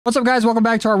What's up, guys? Welcome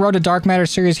back to our Road to Dark Matter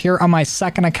series here on my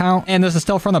second account. And this is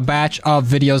still from the batch of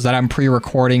videos that I'm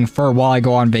pre-recording for while I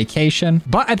go on vacation.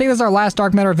 But I think this is our last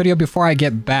Dark Matter video before I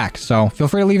get back. So feel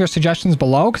free to leave your suggestions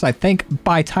below, because I think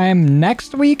by time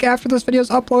next week after this video is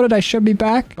uploaded, I should be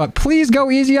back. But please go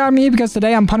easy on me, because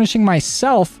today I'm punishing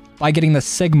myself by getting the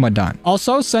Sigma done.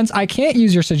 Also, since I can't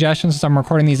use your suggestions since I'm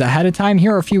recording these ahead of time,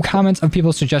 here are a few comments of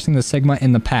people suggesting the Sigma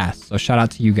in the past. So shout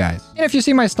out to you guys. And if you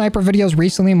see my sniper videos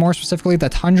recently, more specifically the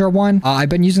Tundra one, I've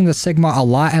been using the Sigma a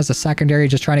lot as a secondary,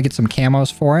 just trying to get some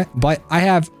camos for it. But I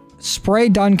have spray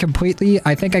done completely.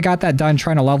 I think I got that done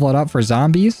trying to level it up for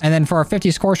zombies. And then for our 50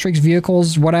 score streaks,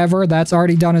 vehicles, whatever, that's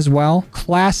already done as well.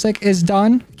 Classic is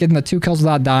done, getting the 2 kills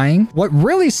without dying. What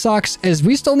really sucks is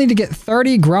we still need to get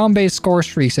 30 ground-based score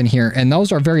streaks in here, and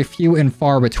those are very few and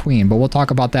far between, but we'll talk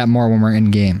about that more when we're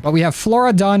in game. But we have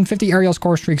Flora done, 50 aerial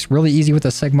score streaks, really easy with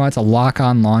the Sigma. It's a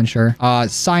lock-on launcher.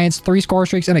 Science, 3 score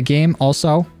streaks in a game,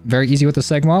 also very easy with the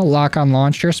Sigma. Lock-on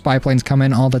launcher, spy planes come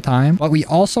in all the time. But we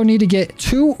also need to get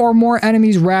 2 or more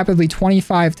enemies rapidly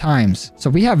 25 times. So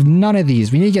we have none of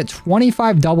these. We need to get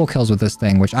 25 double kills with this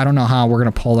thing, which I don't know how we're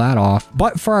going to pull that off.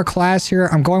 But for our class here,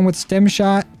 I'm going with Stim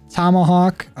Shot,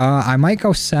 Tomahawk. I might go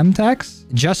Semtex,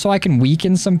 just so I can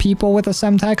weaken some people with a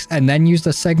Semtex and then use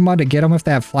the Sigma to get them if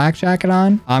they have Flak Jacket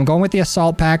on. I'm going with the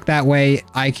Assault Pack. That way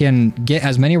I can get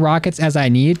as many rockets as I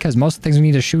need, because most of the things we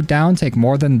need to shoot down take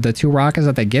more than the 2 rockets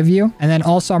that they give you. And then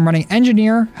also I'm running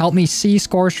Engineer, help me see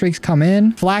score streaks come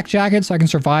in. Flak Jacket, so I can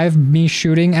survive me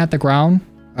shooting at the ground.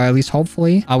 Or at least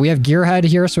hopefully. We have Gearhead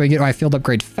here, so we get my field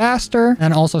upgrade faster.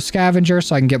 And also Scavenger,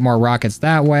 so I can get more rockets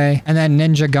that way. And then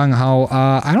Ninja Gung Ho.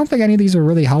 I don't think any of these will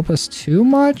really help us too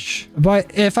much.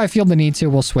 But if I feel the need to,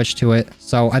 we'll switch to it.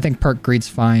 So I think Perk Greed's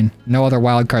fine. No other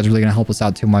wild cards really gonna help us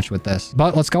out too much with this.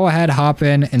 But let's go ahead, hop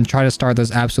in, and try to start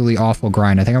this absolutely awful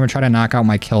grind. I think I'm gonna try to knock out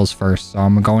my kills first. So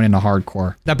I'm going into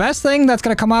hardcore. The best thing that's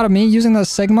gonna come out of me using the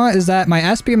Sigma is that my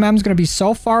SBMM is gonna be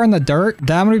so far in the dirt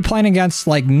that I'm gonna be playing against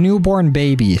like newborn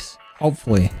babies.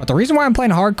 Hopefully. But the reason why I'm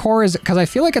playing hardcore is because I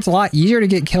feel like it's a lot easier to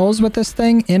get kills with this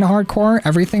thing in hardcore.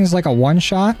 Everything's like a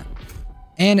one-shot.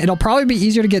 And it'll probably be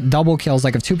easier to get double kills.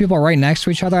 Like if 2 people are right next to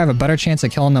each other, I have a better chance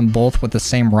of killing them both with the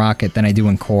same rocket than I do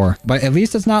in core. But at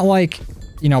least it's not like,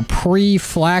 you know,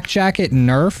 pre-Flak Jacket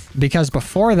nerf, because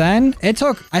before then it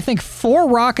took, I think, 4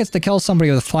 rockets to kill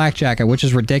somebody with a Flak Jacket, which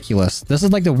is ridiculous. This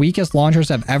is like the weakest launchers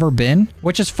have ever been,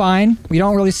 which is fine. We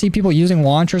don't really see people using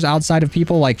launchers outside of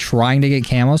people like trying to get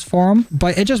camos for them,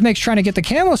 but it just makes trying to get the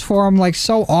camos for them like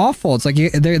so awful. It's like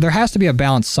there has to be a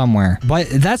balance somewhere. But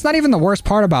that's not even the worst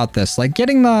part about this. Like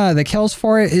getting the kills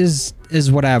for it is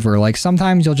whatever. Like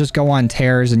sometimes you'll just go on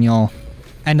tears and you'll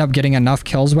end up getting enough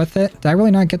kills with it. Did I really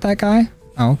not get that guy?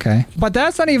 Oh, okay. But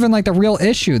that's not even like the real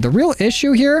issue. The real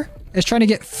issue here is trying to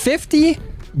get 50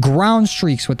 ground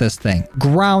streaks with this thing.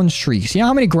 Ground streaks. You know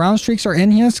how many ground streaks are in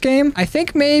this game? I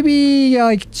think maybe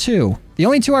like 2. The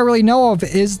only 2 I really know of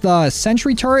is the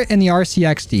Sentry Turret and the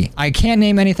RCXD. I can't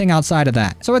name anything outside of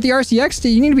that. So with the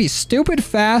RCXD, you need to be stupid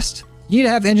fast. You need to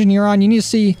have Engineer on. You need to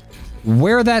see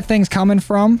where that thing's coming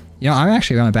from. You know, I'm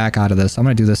actually going to back out of this. I'm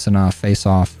going to do this in face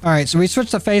off. All right, so we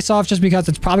switched to face off just because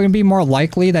it's probably going to be more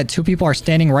likely that 2 people are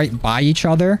standing right by each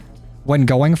other when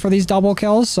going for these double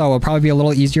kills. So it'll probably be a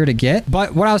little easier to get.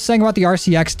 But what I was saying about the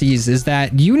RCXDs is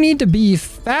that you need to be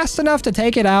fast enough to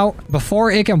take it out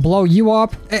before it can blow you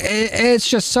up. It's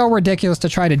just so ridiculous to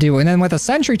try to do. And then with a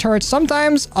Sentry Turret,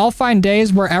 sometimes I'll find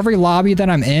days where every lobby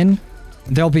that I'm in,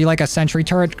 there'll be like a Sentry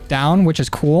Turret down, which is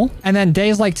cool. And then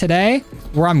days like today,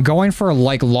 where I'm going for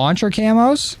like launcher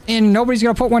camos, and nobody's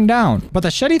gonna put one down. But the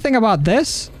shitty thing about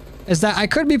this is that I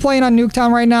could be playing on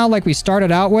Nuketown right now like we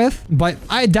started out with, but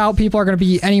I doubt people are gonna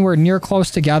be anywhere near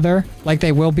close together like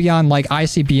they will be on like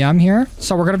ICBM here.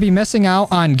 So we're gonna be missing out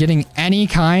on getting any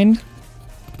kind.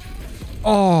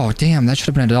 Oh, damn, that should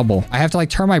have been a double. I have to like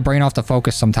turn my brain off to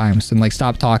focus sometimes and like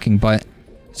stop talking, but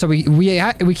so we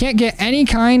can't get any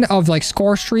kind of like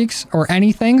score streaks or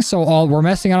anything. So we're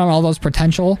missing out on all those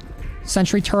potential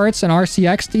Sentry Turrets and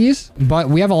RCXDs, but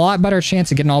we have a lot better chance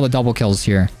of getting all the double kills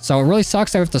here. So it really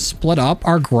sucks that we have to split up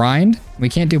our grind. We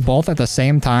can't do both at the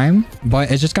same time, but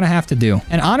it's just gonna have to do.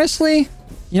 And honestly,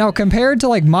 you know, compared to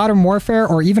like Modern Warfare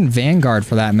or even Vanguard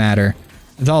for that matter,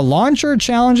 the launcher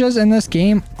challenges in this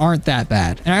game aren't that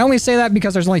bad. And I only say that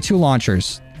because there's only 2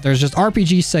 launchers. There's just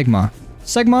RPG, Sigma.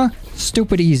 Sigma,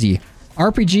 stupid easy.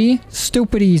 RPG,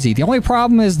 stupid easy. The only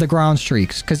problem is the ground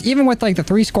streaks, because even with like the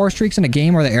 3 score streaks in a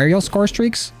game or the aerial score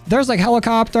streaks, there's like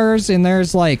helicopters and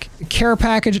there's like the care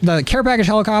package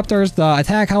helicopters, the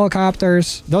attack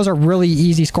helicopters. Those are really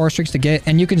easy score streaks to get,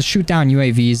 and you can shoot down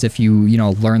UAVs if you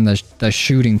know, learn the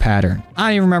shooting pattern. I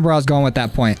don't even remember where I was going with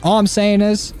that point. All I'm saying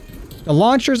is The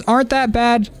launchers aren't that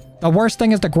bad. The worst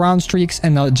thing is the ground streaks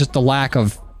and just the lack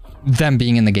of them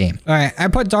being in the game. All right, I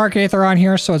put Dark Aether on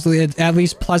here so it's at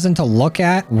least pleasant to look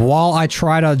at while I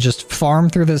try to just farm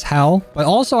through this hell. But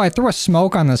also I threw a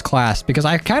smoke on this class because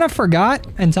I kind of forgot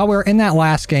until we were in that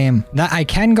last game that I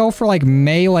can go for like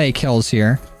melee kills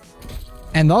here.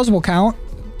 And those will count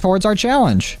towards our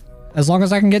challenge as long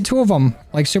as I can get 2 of them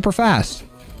like super fast.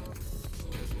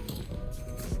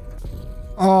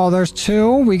 Oh, there's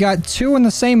 2. We got 2 in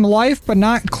the same life, but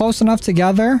not close enough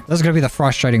together. This is going to be the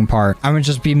frustrating part. I'm going to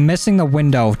just be missing the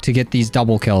window to get these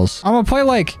double kills. I'm going to play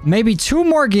like maybe 2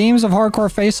 more games of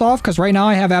hardcore face-off because right now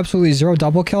I have absolutely 0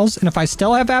 double kills. And if I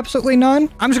still have absolutely none,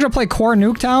 I'm just going to play core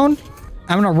Nuketown.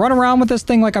 I'm going to run around with this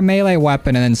thing like a melee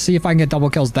weapon and then see if I can get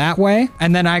double kills that way.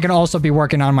 And then I can also be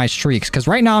working on my streaks because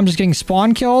right now I'm just getting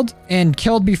spawn killed and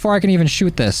killed before I can even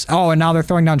shoot this. Oh, and now they're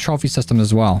throwing down trophy systems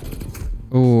as well.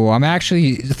 Ooh, I'm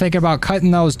actually thinking about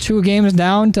cutting those 2 games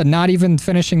down to not even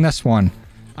finishing this one.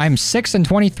 I'm 6 and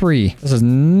 23. This is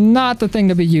not the thing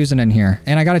to be using in here.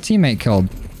 And I got a teammate killed.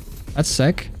 That's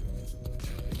sick.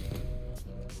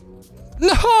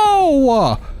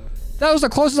 No! That was the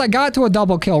closest I got to a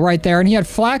double kill right there. And he had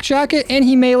flak jacket and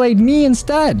he meleeed me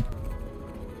instead.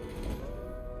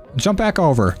 Jump back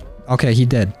over. Okay, he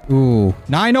did. Ooh.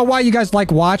 Now I know why you guys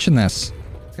like watching this.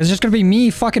 It's just gonna be me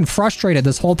fucking frustrated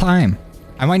this whole time.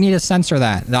 I might need to censor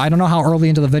that. I don't know how early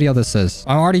into the video this is.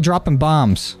 I'm already dropping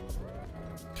bombs.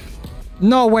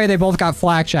 No way they both got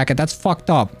flak jacket. That's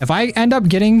fucked up. If I end up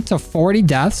getting to 40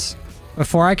 deaths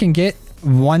before I can get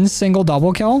 1 single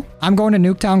double kill, I'm going to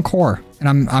Nuketown Core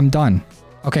and I'm done.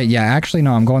 Okay, yeah, actually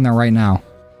no, I'm going there right now.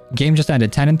 Game just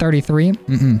ended. 10 and 33.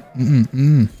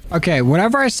 Okay,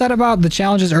 whatever I said about the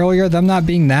challenges earlier, them not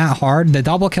being that hard, the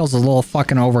double kill's a little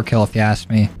fucking overkill if you ask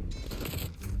me.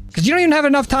 Because you don't even have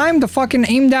enough time to fucking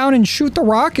aim down and shoot the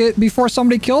rocket before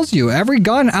somebody kills you. Every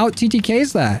gun out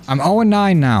TTKs that. I'm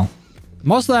 0-9 now.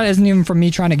 Most of that isn't even from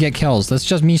me trying to get kills. That's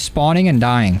just me spawning and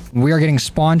dying. We are getting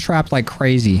spawn trapped like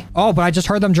crazy. Oh, but I just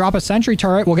heard them drop a sentry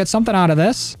turret. We'll get something out of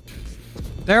this.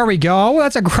 There we go.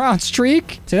 That's a ground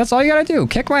streak. See, that's all you gotta do.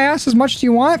 Kick my ass as much as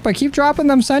you want, but keep dropping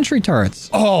them sentry turrets.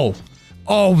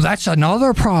 Oh, that's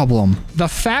another problem. The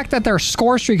fact that there are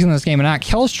score streaks in this game and not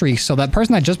kill streaks, so that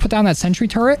person that just put down that sentry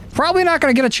turret, probably not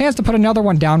going to get a chance to put another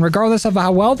one down, regardless of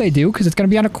how well they do, because it's going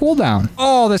to be on a cooldown.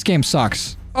 Oh, this game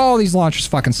sucks. Oh, these launchers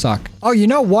fucking suck. Oh, you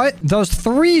know what? Those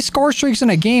 3 score streaks in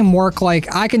a game work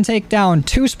like I can take down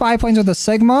 2 spy planes with a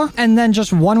Sigma, and then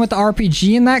just 1 with the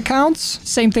RPG, and that counts.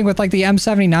 Same thing with like the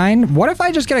M79. What if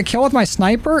I just get a kill with my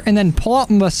sniper, and then pull out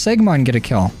the Sigma and get a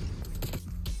kill?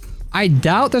 I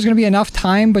doubt there's going to be enough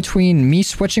time between me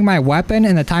switching my weapon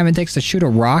and the time it takes to shoot a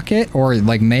rocket or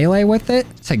like melee with it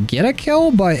to get a kill,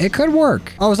 but it could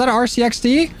work. Oh, is that an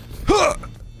RCXD?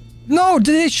 No,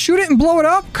 did they shoot it and blow it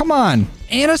up? Come on.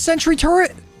 And a sentry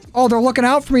turret? Oh, they're looking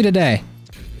out for me today.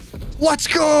 Let's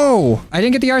go. I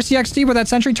didn't get the RCXD, but that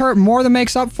sentry turret more than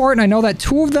makes up for it. And I know that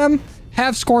 2 of them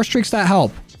have score streaks that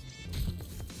help.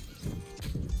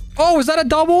 Oh, is that a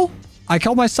double? I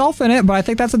killed myself in it, but I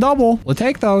think that's a double. We'll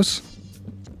take those.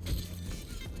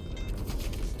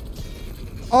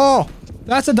 Oh,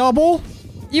 that's a double?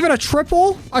 Even a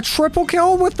triple? A triple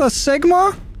kill with the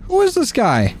Sigma? Who is this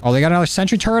guy? Oh, they got another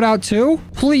sentry turret out too?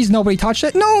 Please, nobody touch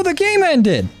it. No, the game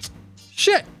ended.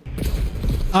 Shit.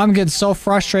 I'm getting so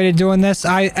frustrated doing this.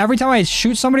 Every time I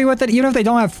shoot somebody with it, even if they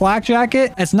don't have flak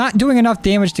jacket, it's not doing enough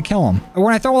damage to kill them.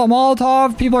 When I throw a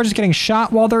Molotov, people are just getting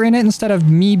shot while they're in it instead of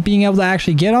me being able to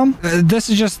actually get them. This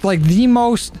is just like the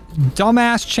most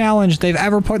dumbass challenge they've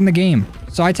ever put in the game.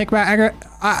 So I take back,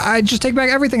 I just take back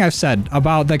everything I've said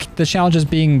about the challenges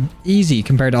being easy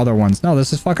compared to other ones. No,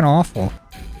 this is fucking awful.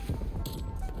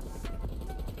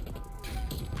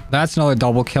 That's another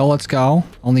double kill. Let's go.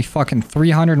 Only fucking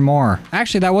 300 more.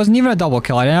 Actually, that wasn't even a double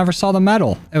kill. I never saw the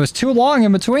medal. It was too long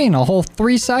in between. A whole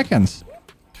 3 seconds.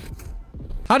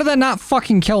 How did that not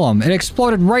fucking kill him? It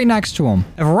exploded right next to him.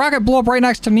 If a rocket blew up right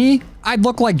next to me, I'd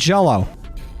look like Jello.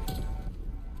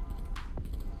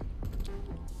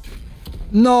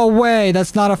 No way.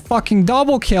 That's not a fucking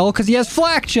double kill because he has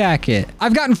flak jacket.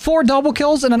 I've gotten 4 double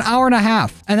kills in an hour and a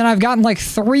half. And then I've gotten like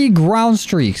 3 ground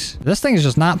streaks. This thing is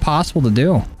just not possible to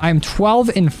do. I'm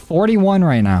 12 and 41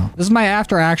 right now. This is my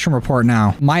after action report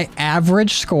now. My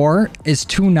average score is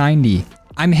 290.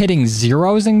 I'm hitting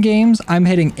zeros in games. I'm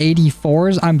hitting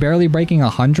 84s. I'm barely breaking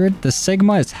 100. The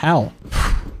Sigma is hell.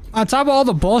 On top of all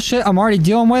the bullshit I'm already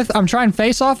dealing with, I'm trying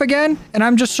face off again, and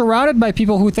I'm just surrounded by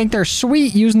people who think they're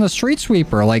sweet using the street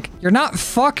sweeper. Like, you're not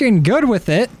fucking good with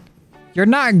it. You're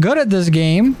not good at this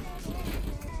game.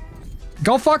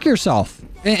 Go fuck yourself.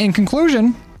 In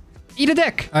conclusion, Eat a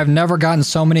dick. I've never gotten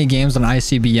so many games on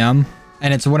ICBM,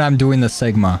 and it's when I'm doing the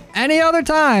Sigma. Any other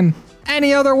time,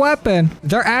 any other weapon,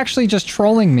 they're actually just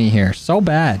trolling me here so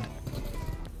bad.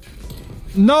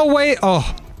 No way.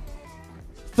 Oh,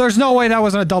 there's no way that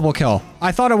wasn't a double kill.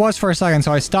 I thought it was for a second,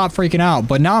 so I stopped freaking out,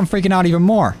 but now I'm freaking out even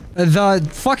more. The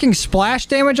fucking splash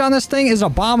damage on this thing is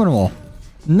abominable.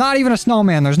 Not even a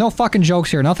snowman. There's no fucking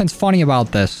jokes here. Nothing's funny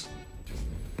about this.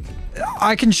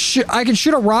 I can shoot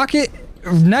a rocket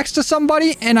next to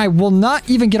somebody and I will not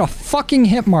even get a fucking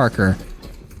hit marker.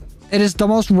 It is the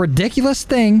most ridiculous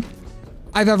thing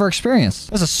I've ever experienced.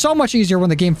 This is so much easier when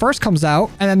the game first comes out,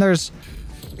 and then there's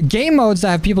game modes that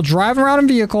have people driving around in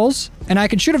vehicles, and I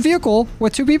can shoot a vehicle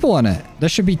with 2 people in it.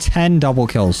 This should be 10 double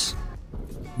kills.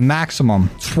 Maximum.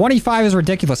 25 is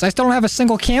ridiculous. I still don't have a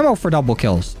single camo for double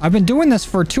kills. I've been doing this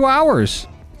for 2 hours.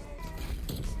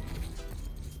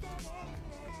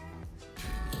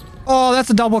 Oh, that's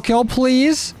a double kill,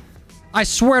 please. I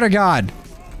swear to God.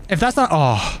 If that's not... Oh,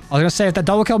 I was going to say, if that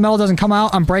double kill medal doesn't come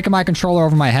out, I'm breaking my controller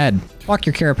over my head. Fuck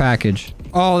your care package.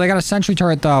 Oh, they got a sentry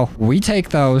turret, though. We take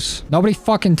those. Nobody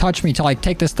fucking touch me till I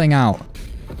take this thing out.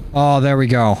 Oh, there we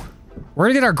go. We're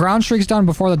going to get our ground streaks done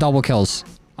before the double kills.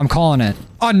 I'm calling it.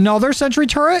 Another sentry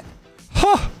turret?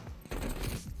 Huh.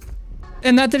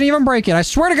 And that didn't even break it. I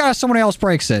swear to God if somebody else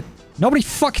breaks it. Nobody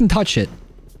fucking touch it.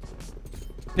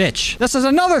 Bitch. This is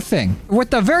another thing. With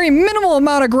the very minimal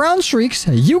amount of ground streaks,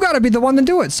 you gotta be the one to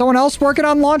do it. Someone else working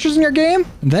on launchers in your game,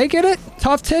 they get it.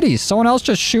 Tough titties. Someone else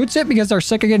just shoots it because they're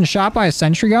sick of getting shot by a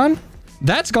sentry gun.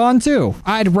 That's gone too.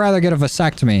 I'd rather get a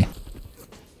vasectomy.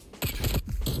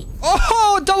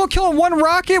 Oh, double kill in 1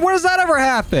 rocket? When does that ever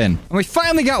happen? And we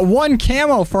finally got 1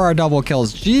 camo for our double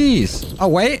kills. Jeez. Oh,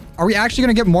 wait. Are we actually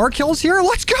gonna get more kills here?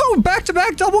 Let's go.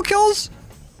 Back-to-back double kills.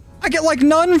 I get like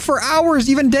none for hours,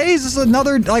 even days. This is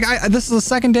another, like, this is the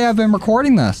second day I've been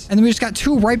recording this. And then we just got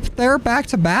 2 right there, back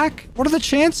to back. What are the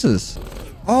chances?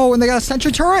 Oh, and they got a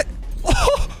sentry turret.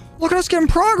 Oh, look at us getting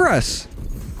progress.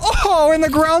 Oh, and the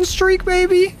ground streak,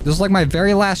 baby. This is like my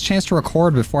very last chance to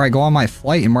record before I go on my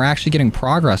flight, and we're actually getting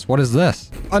progress. What is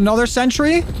this? Another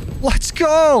sentry? Let's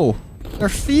go. They're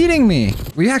feeding me.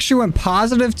 We actually went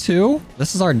positive too.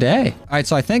 This is our day. All right,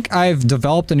 so I think I've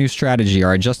developed a new strategy,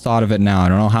 or I just thought of it now. I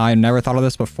don't know how I never thought of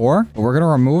this before, but we're going to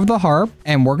remove the harp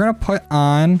and we're going to put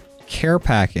on care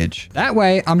package. That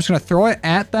way, I'm just going to throw it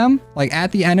at them, like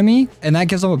at the enemy, and that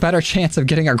gives them a better chance of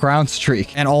getting a ground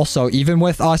streak. And also, even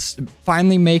with us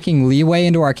finally making leeway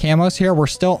into our camos here, we're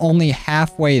still only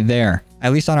halfway there.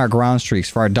 At least on our ground streaks.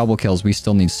 For our double kills, we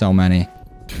still need so many.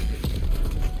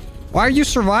 Why are you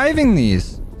surviving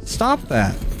these? Stop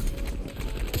that.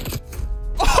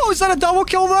 Oh, is that a double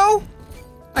kill though?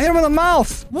 I hit him in the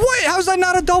mouth. Wait, how's that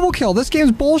not a double kill? This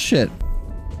game's bullshit.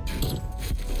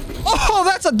 Oh,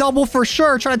 that's a double for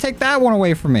sure. Try to take that one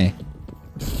away from me.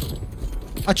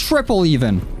 A triple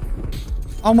even.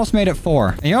 Almost made it 4.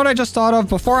 And you know what I just thought of?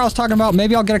 Before I was talking about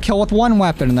maybe I'll get a kill with 1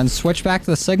 weapon and then switch back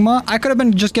to the Sigma. I could have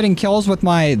been just getting kills with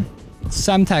my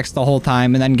Semtex the whole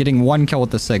time and then getting 1 kill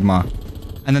with the Sigma.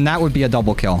 And then that would be a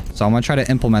double kill. So I'm going to try to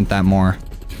implement that more.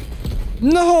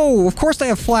 No! Of course they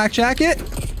have flak jacket.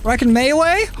 But I can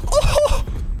melee? Oh!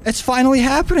 It's finally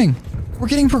happening. We're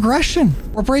getting progression.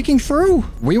 We're breaking through.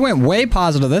 We went way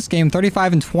positive this game.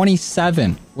 35 and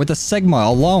 27 with the Sigma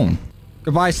alone.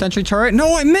 Goodbye, sentry turret.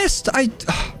 No, I missed.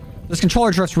 This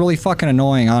controller drift's really fucking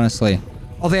annoying, honestly.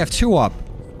 Oh, they have 2 up.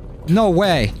 No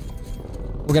way.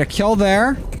 We'll get a kill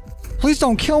there. Please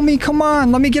don't kill me. Come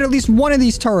on. Let me get at least 1 of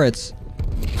these turrets.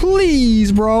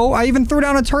 Please, bro. I even threw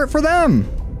down a turret for them.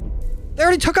 They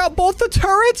already took out both the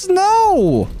turrets?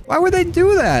 No. Why would they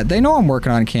do that? They know I'm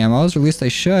working on camos, or at least they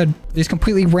should. These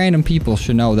completely random people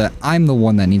should know that I'm the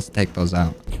one that needs to take those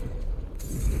out.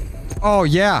 Oh,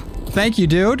 yeah. Thank you,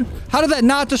 dude. How did that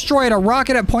not destroy it? A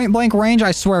rocket at point blank range?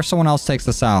 I swear if someone else takes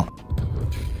this out.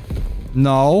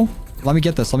 No. Let me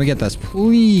get this. Let me get this.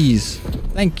 Please.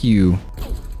 Thank you.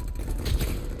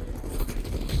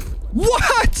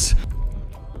 What?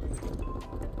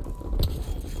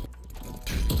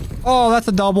 Oh, that's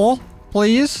a double.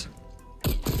 Please.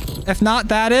 If not,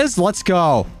 that is. Let's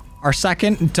go. Our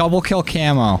second double kill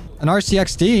camo. An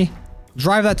RCXD.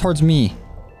 Drive that towards me.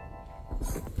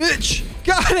 Bitch.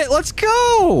 Got it. Let's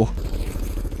go.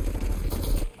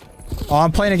 Oh,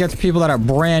 I'm playing against people that are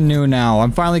brand new now.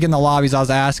 I'm finally getting the lobbies I was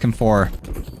asking for.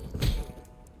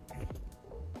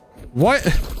 What?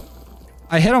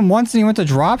 I hit him once and he went to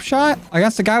drop shot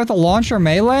against the guy with the launcher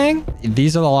meleeing.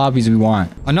 These are the lobbies we want.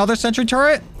 Another sentry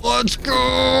turret. Let's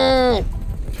go.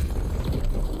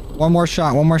 One more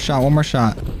shot. One more shot. One more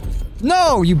shot.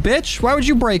 No, you bitch. Why would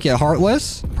you break it,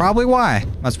 Heartless? Probably why.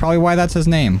 That's probably why that's his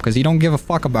name. Because he don't give a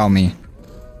fuck about me.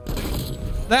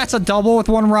 That's a double with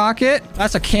one rocket.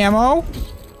 That's a camo.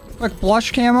 Quick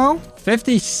blush camo.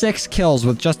 56 kills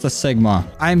with just a Sigma.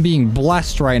 I'm being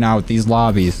blessed right now with these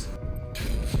lobbies.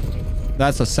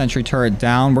 That's a sentry turret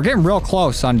down. We're getting real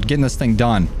close on getting this thing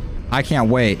done. I can't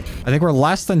wait. I think we're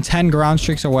less than 10 ground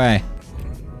streaks away.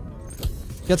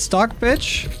 Get stuck,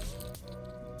 bitch.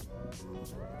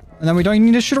 And then we don't even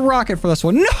need to shoot a rocket for this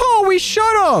one. No, we should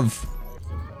have.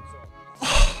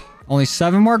 Only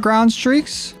 7 more ground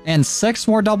streaks and 6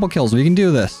 more double kills. We can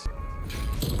do this.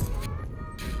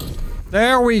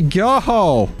 There we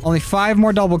go. Only 5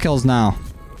 more double kills now.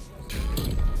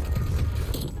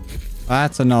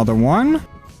 That's another one.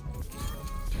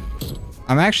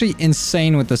 I'm actually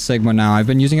insane with the Sigma now. I've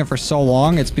been using it for so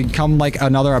long. It's become like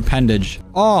another appendage.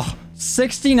 Oh,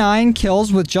 69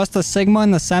 kills with just the Sigma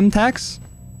and the Semtex.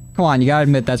 Come on, you gotta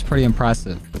admit that's pretty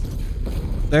impressive.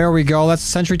 There we go. That's a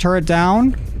sentry turret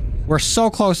down. We're so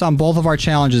close on both of our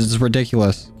challenges. It's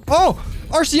ridiculous. Oh,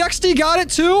 RCXD got it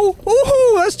too.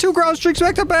 Ooh, that's 2 ground streaks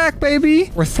back to back,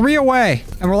 baby. We're 3 away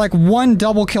and we're like 1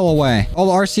 double kill away. Oh,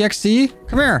 the RCXD,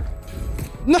 come here.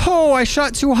 No, I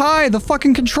shot too high. The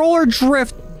fucking controller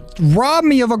drift robbed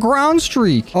me of a ground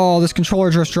streak. Oh, this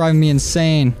controller drift's driving me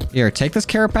insane. Here, take this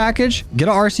care package. Get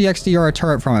an RCXD or a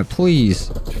turret from it, please.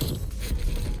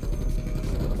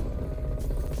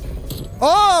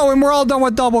 Oh, and we're all done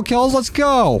with double kills. Let's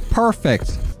go.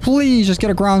 Perfect. Please just get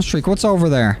a ground streak. What's over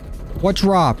there? What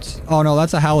dropped? Oh, no,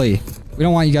 that's a heli. We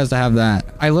don't want you guys to have that.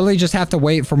 I literally just have to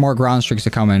wait for more ground streaks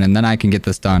to come in, and then I can get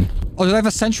this done. Oh, do I have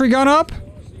a sentry gun up?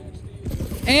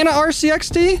 And an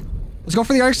RCXD? Let's go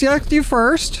for the RCXD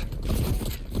first.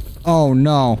 Oh,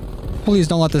 no. Please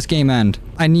don't let this game end.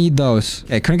 I need those.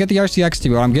 Okay, couldn't get the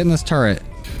RCXD, but I'm getting this turret.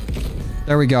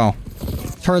 There we go.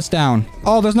 Turret's down.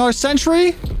 Oh, there's another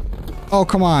sentry? Oh,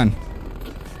 come on.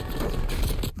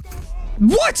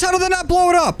 What? How did that not blow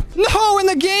it up? No, and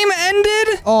the game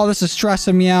ended? Oh, this is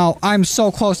stressing me out. I'm so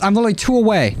close. I'm literally 2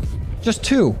 away. Just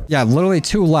 2. Yeah, literally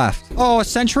 2 left. Oh, a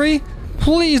sentry?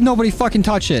 Please, nobody fucking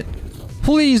touch it.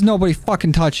 Please, nobody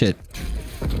fucking touch it.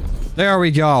 There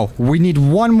we go. We need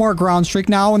 1 more ground streak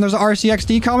now, and there's an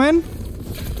RCXD coming.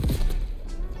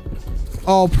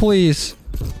 Oh, please.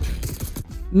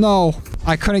 No.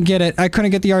 I couldn't get it. I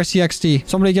couldn't get the RCXD.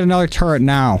 Somebody get another turret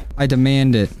now. I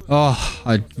demand it. Oh,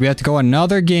 we have to go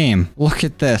another game. Look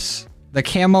at this. The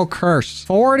camo curse.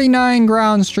 49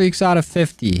 ground streaks out of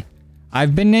 50.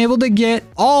 I've been able to get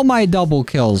all my double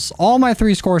kills, all my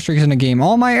 3 score streaks in a game,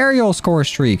 all my aerial score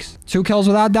streaks, 2 kills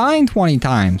without dying 20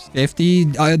 times,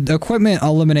 50 equipment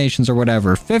eliminations or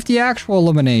whatever, 50 actual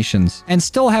eliminations, and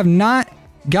still have not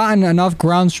gotten enough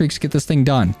ground streaks to get this thing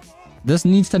done. This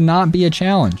needs to not be a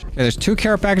challenge. Okay, there's 2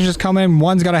 care packages coming.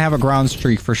 One's got to have a ground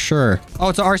streak for sure. Oh,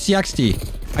 it's an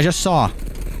RCXD. I just saw.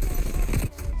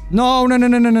 No, no, no,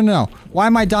 no, no, no, no. Why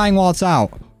am I dying while it's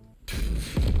out?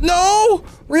 No!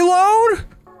 Reload!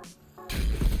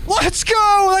 Let's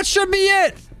go! That should be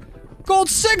it! Gold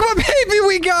Sigma, baby!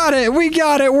 We got it! We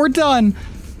got it! We're done!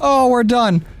 Oh, we're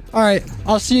done. Alright,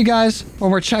 I'll see you guys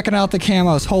when we're checking out the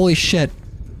camos. Holy shit.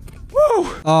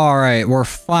 Woo! Alright, we're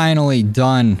finally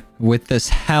done with this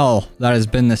hell that has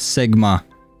been the Sigma.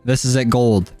 This is at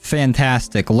gold.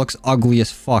 Fantastic. Looks ugly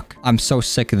as fuck. I'm so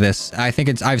sick of this. I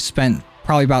think I've spent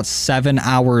probably about 7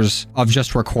 hours of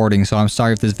just recording, so I'm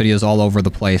sorry if this video is all over the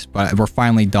place, but we're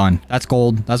finally done. That's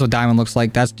gold. That's what diamond looks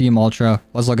like. That's DM Ultra.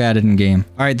 Let's look at it in game.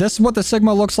 All right, this is what the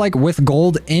Sigma looks like with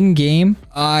gold in game.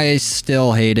 I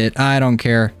still hate it. I don't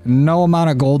care. No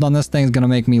amount of gold on this thing is gonna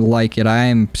make me like it. I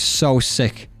am so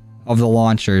sick of the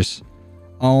launchers.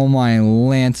 Oh my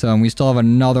Lanta, we still have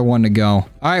another one to go.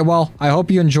 All right, well, I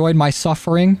hope you enjoyed my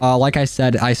suffering. Like I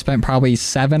said, I spent probably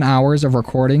 7 hours of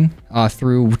recording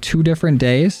through 2 different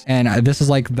days. And this is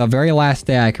like the very last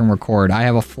day I can record. I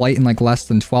have a flight in like less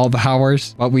than 12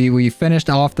 hours. But we finished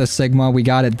off the Sigma. We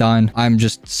got it done. I'm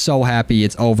just so happy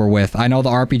it's over with. I know the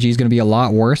RPG is going to be a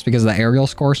lot worse because of the aerial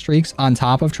score streaks on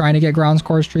top of trying to get ground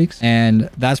score streaks. And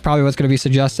that's probably what's going to be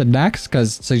suggested next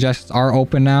because suggestions are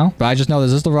open now. But I just know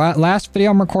this is the last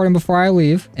video I'm recording before I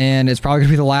leave, and it's probably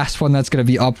gonna be the last one that's gonna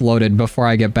be uploaded before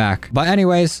I get back. But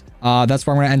anyways, that's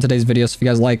where I'm gonna end today's video. So if you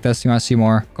guys like this, you want to see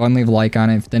more, go ahead and leave a like on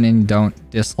it. If then you don't,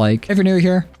 dislike. If you're new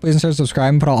here, please consider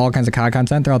subscribing. Put out all kinds of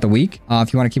content throughout the week.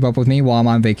 If you want to keep up with me while I'm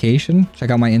on vacation, check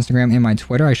out my Instagram and my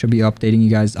Twitter. I should be updating you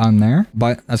guys on there.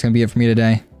 But that's gonna be it for me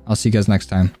today. I'll see you guys next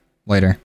time. Later.